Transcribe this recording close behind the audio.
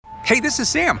Hey, this is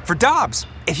Sam for Dobbs.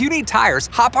 If you need tires,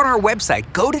 hop on our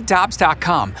website, go to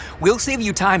Dobbs.com. We'll save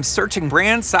you time searching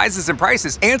brands, sizes, and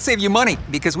prices, and save you money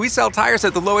because we sell tires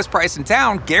at the lowest price in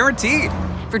town, guaranteed.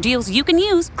 For deals you can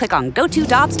use, click on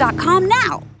GoToDobbs.com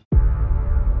now.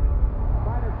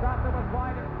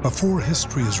 Before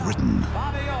history is written,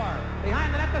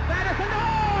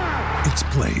 it's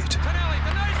played.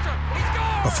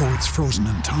 Before it's frozen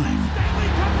in time,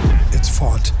 it's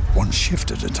fought one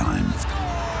shift at a time.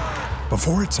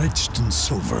 Before it's etched in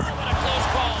silver,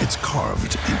 it's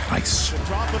carved in ice.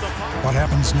 What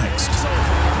happens next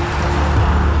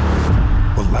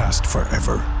will last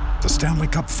forever. The Stanley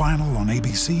Cup Final on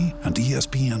ABC and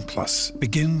ESPN Plus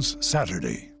begins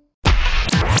Saturday.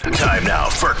 Time now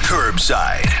for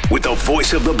Curbside with the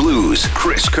voice of the Blues,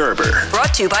 Chris Kerber.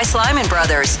 Brought to you by Slyman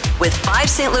Brothers, with 5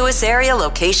 St. Louis area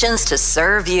locations to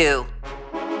serve you.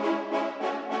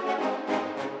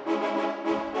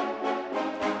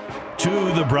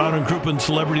 To the Brown and Crouppen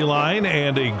Celebrity Line,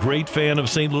 and a great fan of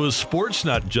St. Louis sports,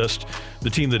 not just the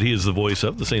team that he is the voice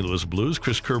of, the St. Louis Blues.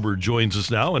 Chris Kerber joins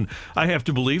us now, and I have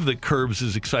to believe that Kerbs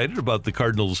is excited about the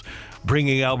Cardinals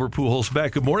bringing Albert Pujols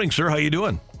back. Good morning, sir. How you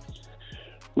doing?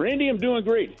 Randy, I'm doing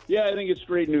great. Yeah, I think it's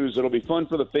great news. It'll be fun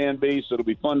for the fan base. It'll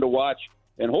be fun to watch.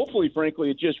 And hopefully, frankly,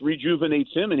 it just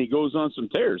rejuvenates him and he goes on some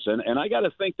tears. And I got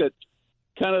to think that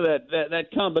kind of that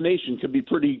combination could be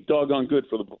pretty doggone good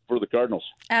for the Cardinals.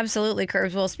 Absolutely,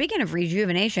 Curbs. Well, speaking of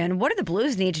rejuvenation, what do the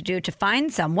Blues need to do to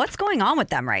find some? What's going on with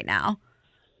them right now?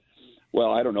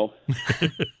 Well, I don't know.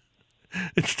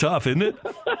 It's tough, isn't it?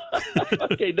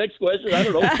 Okay, next question. I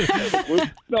don't know.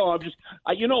 No, I'm just.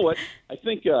 You know what? I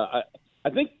think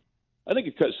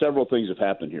several things have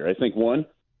happened here. I think one,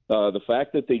 the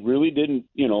fact that they really didn't,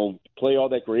 play all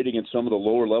that great against some of the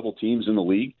lower level teams in the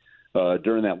league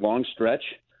during that long stretch.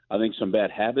 I think some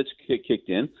bad habits kicked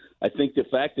in. I think the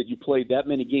fact that you played that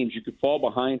many games, you could fall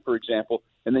behind, for example,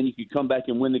 and then you could come back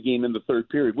and win the game in the third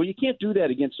period. Well, you can't do that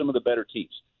against some of the better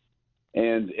teams.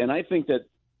 And I think that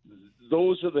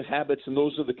those are the habits and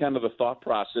those are the kind of the thought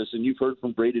process. And you've heard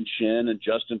from Braden Shen and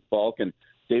Justin Falk and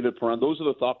David Perron. Those are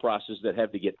the thought processes that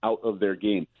have to get out of their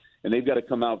game. And they've got to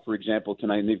come out, for example,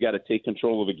 tonight, and they've got to take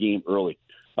control of the game early.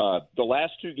 The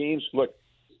last two games, look,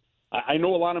 I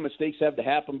know a lot of mistakes have to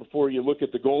happen before you look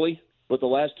at the goalie, but the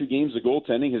last two games, the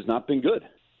goaltending has not been good.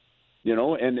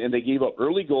 And they gave up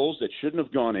early goals that shouldn't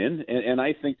have gone in, and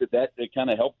I think that kind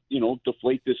of helped,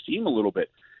 deflate this team a little bit.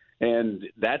 And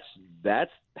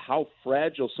that's how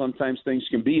fragile sometimes things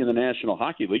can be in the National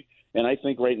Hockey League. And I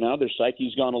think right now their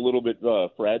psyche's gone a little bit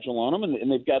fragile on them, and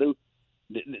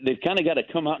they've kind of got to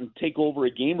come out and take over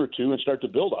a game or two and start to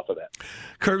build off of that.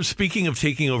 Curb, speaking of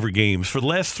taking over games, for the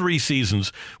last 3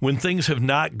 seasons, when things have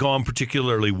not gone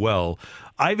particularly well,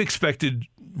 I've expected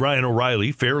Ryan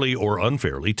O'Reilly, fairly or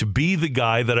unfairly, to be the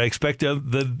guy that I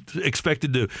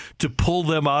expected to pull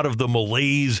them out of the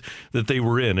malaise that they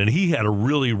were in. And he had a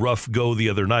really rough go the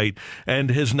other night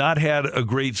and has not had a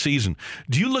great season.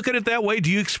 Do you look at it that way? Do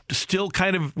you still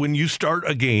kind of, when you start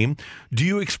a game, do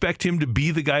you expect him to be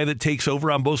the guy that takes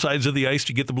over on both sides of the ice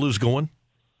to get the Blues going?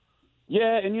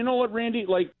 Yeah, and you know what, Randy?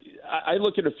 Like, I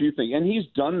look at a few things, and he's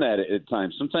done that at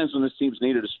times. Sometimes when this team's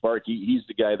needed a spark, he's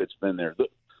the guy that's been there.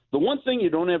 The one thing you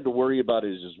don't have to worry about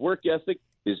is his work ethic,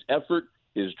 his effort,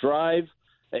 his drive.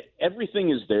 Everything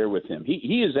is there with him.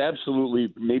 He is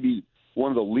absolutely maybe one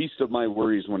of the least of my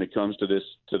worries when it comes to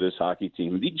this hockey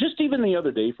team. Just even the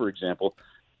other day, for example,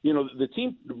 the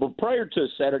team, prior to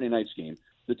Saturday night's game,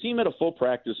 the team had a full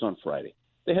practice on Friday.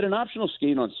 They had an optional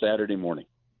skate on Saturday morning.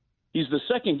 He's the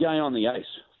second guy on the ice.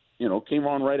 Came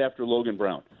on right after Logan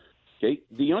Brown. Okay,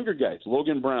 the younger guys,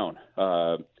 Logan Brown,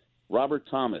 Robert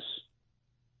Thomas,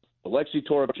 Alexei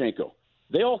Toropchenko,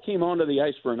 they all came onto the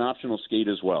ice for an optional skate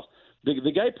as well.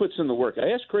 The guy puts in the work.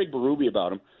 I asked Craig Berube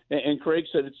about him, and Craig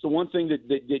said it's the one thing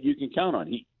that you can count on.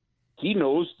 He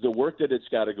knows the work that it's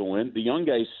got to go in. The young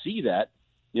guys see that,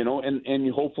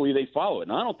 and hopefully they follow it.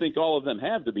 And I don't think all of them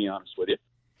have, to be honest with you,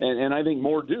 and I think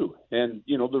more do. And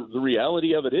the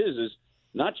reality of it is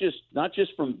not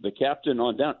just from the captain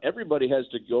on down. Everybody has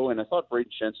to go, and I thought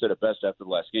Braden Shen said it best after the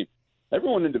last game.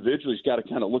 Everyone individually's got to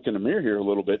kind of look in the mirror here a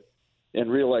little bit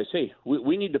and realize, hey,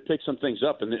 we need to pick some things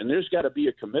up, and there's got to be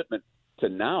a commitment to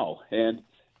now. And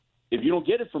if you don't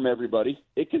get it from everybody,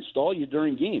 it can stall you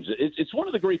during games. It's one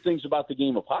of the great things about the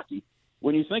game of hockey.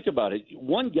 When you think about it,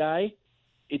 one guy,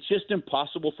 it's just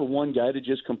impossible for one guy to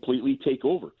just completely take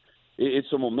over. It's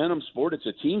a momentum sport. It's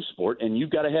a team sport, and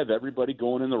you've got to have everybody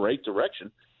going in the right direction.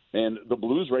 And the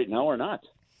Blues right now are not.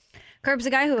 Curbs,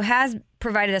 a guy who has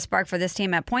provided a spark for this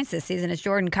team at points this season is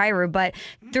Jordan Kyrou, but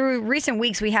through recent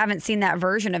weeks, we haven't seen that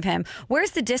version of him.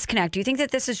 Where's the disconnect? Do you think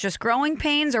that this is just growing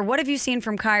pains, or what have you seen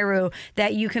from Kyrou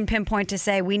that you can pinpoint to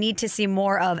say we need to see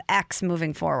more of X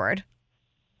moving forward?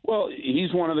 Well,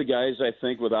 he's one of the guys, I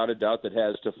think, without a doubt, that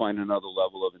has to find another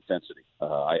level of intensity.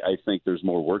 I think there's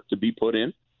more work to be put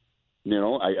in.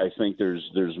 I think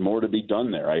there's more to be done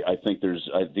there. I think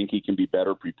he can be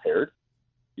better prepared,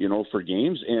 for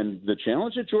games. And the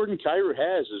challenge that Jordan Kyrou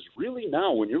has is really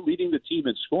now when you're leading the team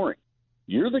in scoring,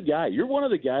 you're the guy. You're one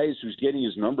of the guys who's getting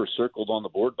his number circled on the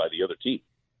board by the other team.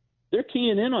 They're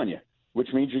keying in on you, which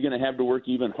means you're going to have to work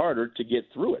even harder to get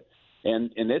through it.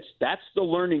 And that's the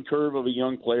learning curve of a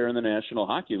young player in the National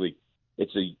Hockey League.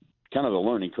 It's a kind of the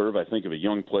learning curve, I think, of a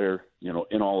young player,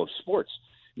 in all of sports.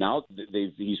 Now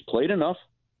he's played enough.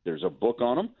 There's a book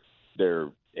on him. They're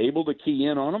able to key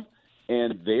in on him,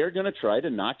 and they're going to try to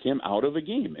knock him out of a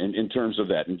game in terms of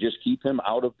that, and just keep him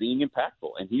out of being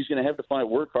impactful. And he's going to have to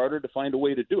work harder to find a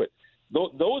way to do it.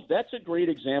 Though that's a great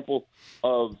example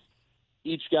of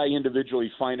each guy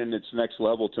individually finding its next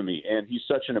level to me. And he's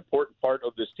such an important part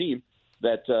of this team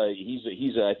that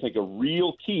he's I think, a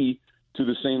real key to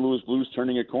the St. Louis Blues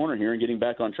turning a corner here and getting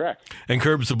back on track. And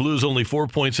Curbs, the Blues only 4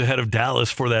 points ahead of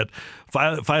Dallas for that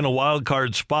final wild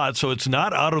card spot, so it's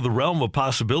not out of the realm of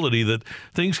possibility that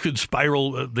things could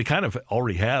spiral. They kind of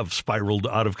already have spiraled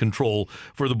out of control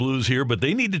for the Blues here, but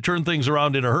they need to turn things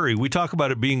around in a hurry. We talk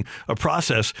about it being a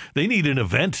process. They need an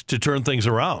event to turn things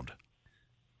around.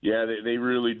 Yeah, they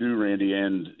really do, Randy.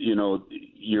 And,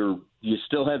 you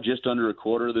still have just under a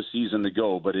quarter of the season to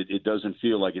go, but it doesn't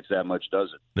feel like it's that much, does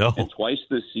it? No. And twice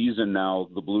this season now,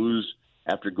 the Blues,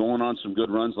 after going on some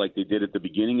good runs like they did at the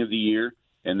beginning of the year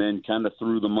and then kind of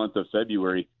through the month of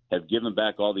February, have given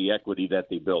back all the equity that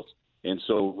they built. And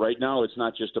so right now it's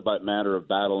not just about matter of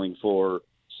battling for,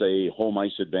 say, home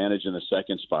ice advantage in the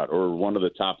second spot or one of the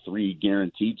top three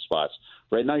guaranteed spots.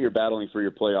 Right now you're battling for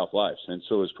your playoff lives. And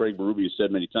so, as Craig Berube has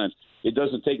said many times, it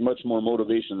doesn't take much more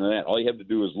motivation than that. All you have to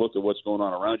do is look at what's going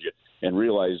on around you and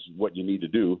realize what you need to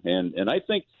do. And I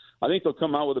think they'll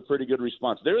come out with a pretty good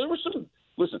response. There were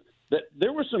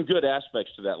some good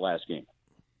aspects to that last game.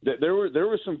 There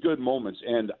were some good moments,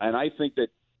 and I think that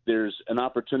there's an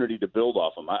opportunity to build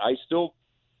off them. I still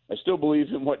believe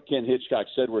in what Ken Hitchcock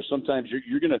said, where sometimes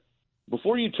you're going to,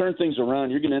 before you turn things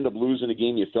around, you're going to end up losing a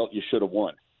game you felt you should have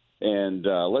won. And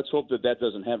let's hope that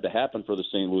doesn't have to happen for the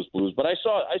St. Louis Blues. But I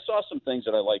saw some things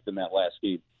that I liked in that last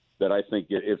game that I think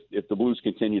if the Blues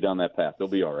continue down that path, they'll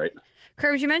be all right.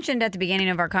 Curbs, you mentioned at the beginning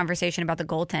of our conversation about the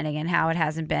goaltending and how it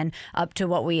hasn't been up to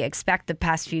what we expect the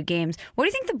past few games. What do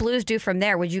you think the Blues do from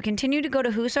there? Would you continue to go to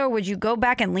Husso, or would you go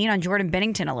back and lean on Jordan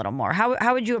Binnington a little more?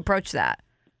 How would you approach that?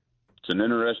 It's an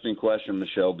interesting question,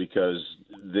 Michelle, because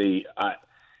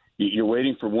you're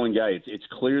waiting for one guy. It's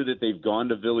clear that they've gone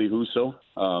to Ville Husso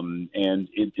and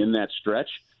in that stretch,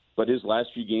 but his last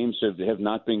few games have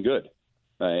not been good.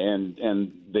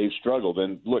 And they've struggled.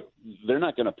 And look, they're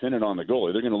not going to pin it on the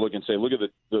goalie. They're going to look and say, look at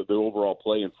the overall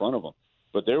play in front of them.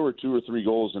 But there were 2 or 3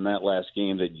 goals in that last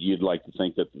game that you'd like to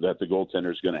think that the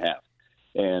goaltender is going to have.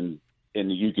 And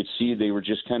you could see they were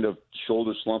just kind of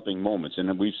shoulder slumping moments.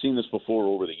 And we've seen this before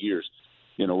over the years,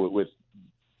 with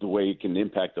the way it can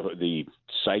impact the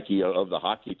psyche of the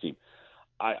hockey team.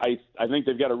 I think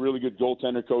they've got a really good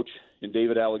goaltender coach in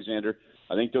David Alexander.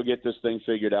 I think they'll get this thing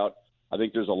figured out. I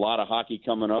think there's a lot of hockey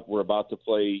coming up. We're about to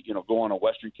play, go on a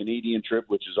Western Canadian trip,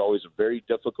 which is always a very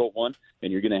difficult one.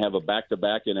 And you're going to have a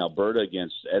back-to-back in Alberta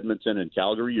against Edmonton and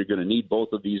Calgary. You're going to need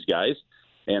both of these guys.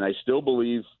 And I still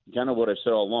believe, kind of what I've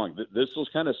said all along, this will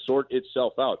kind of sort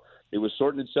itself out. It was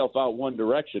sorting itself out one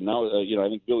direction. Now, I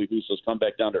think Ville Husso's come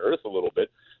back down to earth a little bit.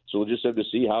 So we'll just have to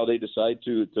see how they decide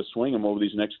to swing him over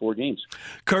these next 4 games.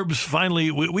 Curbs,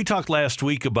 finally, we talked last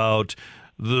week about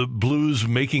the Blues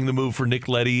making the move for Nick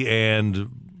Leddy and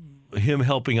him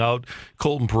helping out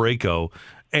Colton Parayko.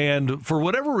 And for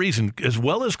whatever reason, as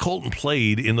well as Colton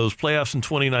played in those playoffs in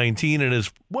 2019 and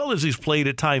as well as he's played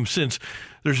at times since,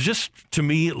 there's just, to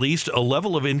me at least, a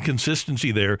level of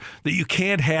inconsistency there that you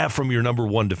can't have from your number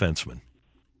one defenseman.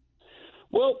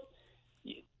 Well,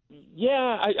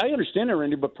 yeah, I understand that,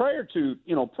 Randy, but prior to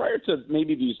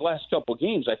maybe these last couple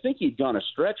games, I think he'd gone a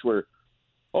stretch where,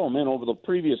 over the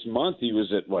previous month he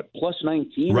was at plus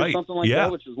 19 or something like that,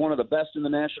 which is one of the best in the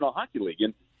National Hockey League.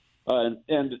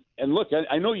 And look,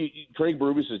 I know Craig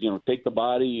Berube says, take the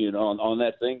body, on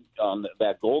that thing, on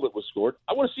that goal that was scored.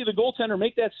 I want to see the goaltender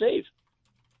make that save.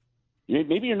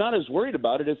 Maybe you're not as worried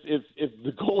about it if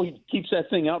the goalie keeps that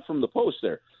thing out from the post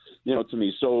there, to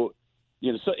me. So,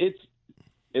 so it's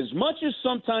as much as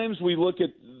sometimes we look at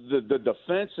the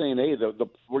defense saying, hey,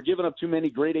 we're giving up too many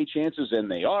grade A chances,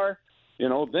 and they are,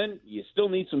 then you still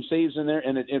need some saves in there,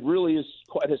 and it really is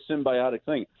quite a symbiotic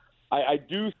thing. I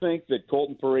do think that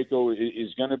Colton Parayko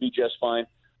is going to be just fine.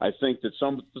 I think that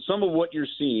some of what you're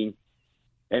seeing,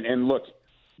 and look,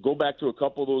 go back to a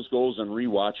couple of those goals and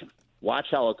rewatch them. Watch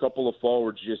how a couple of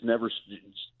forwards just never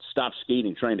stop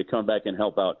skating, trying to come back and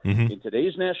help out. In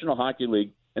today's National Hockey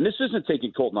League, and this isn't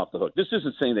taking Colton off the hook. This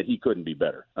isn't saying that he couldn't be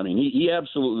better. I mean, he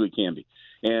absolutely can be.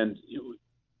 And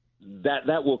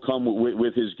that will come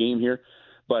with his game here.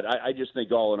 But I just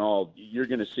think all in all, you're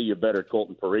going to see a better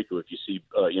Colton Parayko if you see,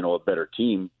 a better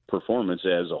team performance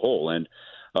as a whole. And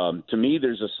to me,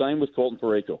 there's a sign with Colton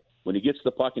Parayko. When he gets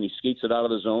the puck and he skates it out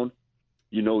of the zone,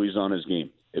 he's on his game.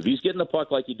 If he's getting the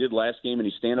puck like he did last game and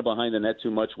he's standing behind the net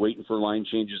too much, waiting for line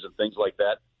changes and things like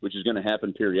that, which is going to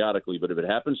happen periodically, but if it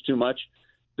happens too much,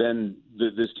 then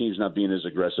this team's not being as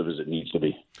aggressive as it needs to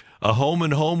be. A home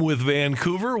and home with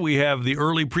Vancouver. We have the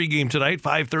early pregame tonight,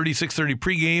 5:30, 6:30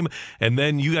 pregame, and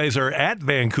then you guys are at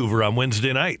Vancouver on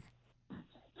Wednesday night.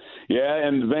 Yeah,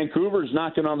 and Vancouver's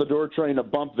knocking on the door trying to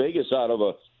bump Vegas out of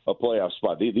a playoff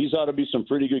spot. These ought to be some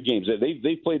pretty good games.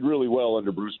 They've played really well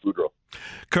under Bruce Boudreau.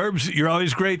 Curbs, you're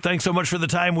always great. Thanks so much for the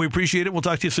time. We appreciate it. We'll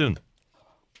talk to you soon.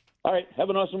 All right. Have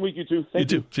an awesome week, you two.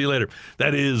 Thank you. You too. See you later.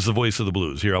 That is the voice of the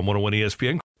Blues here on 101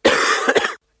 ESPN.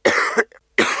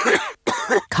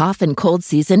 Cough and cold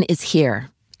season is here.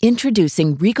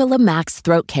 Introducing Ricola Max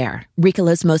Throat Care,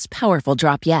 Ricola's most powerful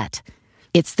drop yet.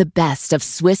 It's the best of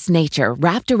Swiss nature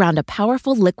wrapped around a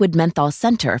powerful liquid menthol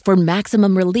center for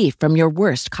maximum relief from your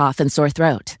worst cough and sore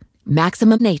throat.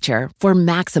 Maximum nature for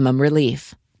maximum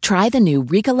relief. Try the new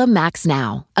Ricola Max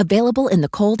now, available in the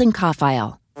cold and cough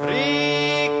aisle.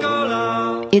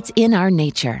 Ricola. It's in our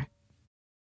nature.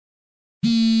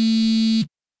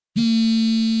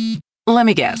 Let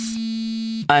me guess.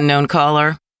 Unknown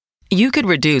caller? You could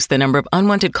reduce the number of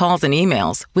unwanted calls and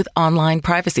emails with online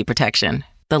privacy protection.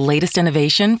 The latest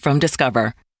innovation from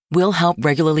Discover will help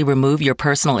regularly remove your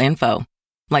personal info,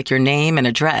 like your name and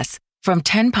address, from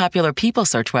 10 popular people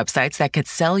search websites that could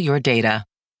sell your data.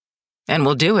 And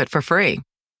we'll do it for free.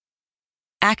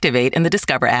 Activate in the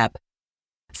Discover app.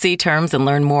 See terms and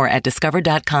learn more at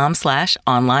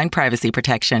discover.com/online privacy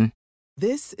protection.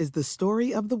 This is the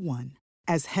story of the one.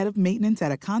 As head of maintenance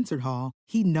at a concert hall,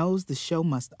 he knows the show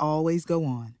must always go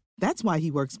on. That's why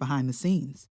he works behind the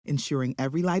scenes, ensuring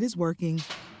every light is working,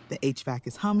 the HVAC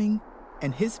is humming,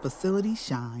 and his facility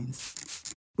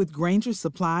shines. With Grainger's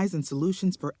supplies and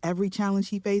solutions for every challenge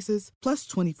he faces, plus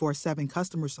 24/7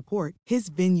 customer support, his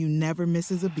venue never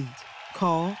misses a beat.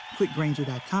 Call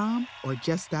quickgrainger.com or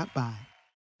just stop by.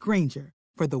 Grainger,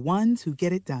 for the ones who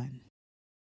get it done.